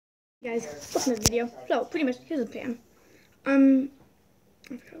Guys, welcome to the video. So, pretty much, here's the plan. I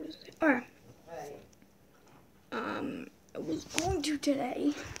forgot what to say. Alright. I was going to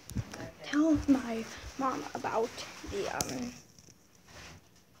today tell my mom about the,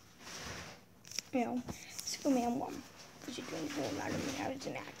 Superman 1. Which is doing cool around me. I was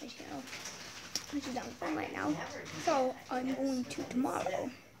an actress, which is on the phone right now. So, I'm going to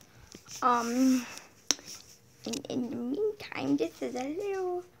tomorrow. In the meantime, this is a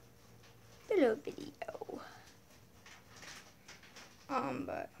little video.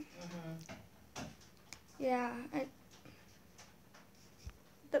 But yeah,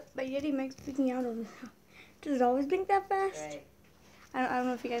 my Yeti makes freaking out over now. Does it always blink that fast? Right. I don't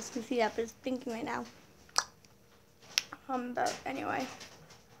know if you guys can see that, but it's blinking right now. But anyway.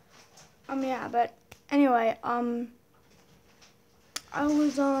 Yeah, but anyway, I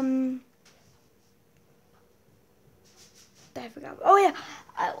was, I forgot. Oh yeah.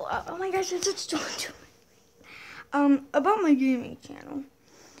 Oh my gosh, it's such too about my gaming channel.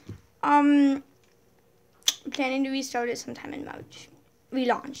 Planning to restart it sometime in March.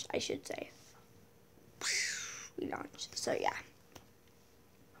 Relaunched, I should say. Relaunched. So yeah.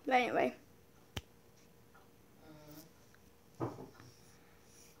 But anyway.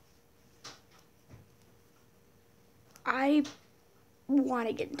 I want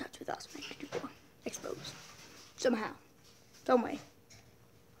to get in touch with awsomemac224. Exposed. Somehow. Some way.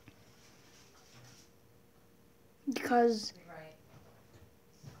 Because,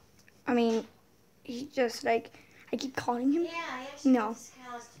 I mean, he just like, I keep calling him. No.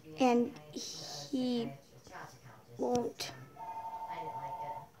 And he won't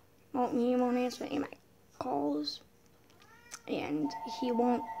answer any of my calls. And he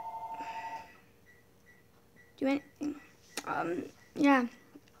won't do anything. Yeah.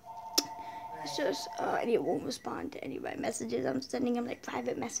 It's just, and he won't respond to any of my messages. I'm sending him like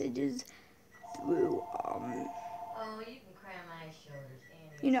private messages through, Oh, you can cry on my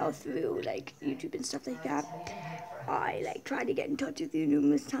shoulders. Through like YouTube and stuff like that. I like tried to get in touch with you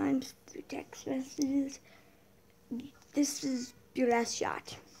numerous times through text messages. This is your last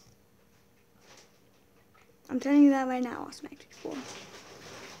shot. I'm telling you that right now, awsomemac224.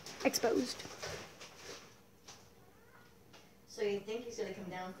 Exposed. So you think he's gonna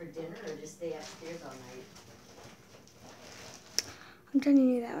come down for dinner or just stay upstairs all night? I'm telling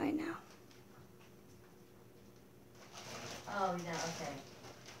you that right now. Oh, no, okay.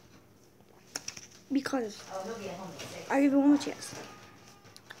 Because he'll be at home at 6. I give you one more chance.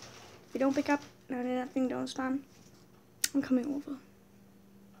 If you don't pick up, nothing don't respond, I'm coming over to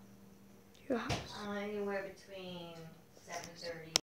your house. Anywhere between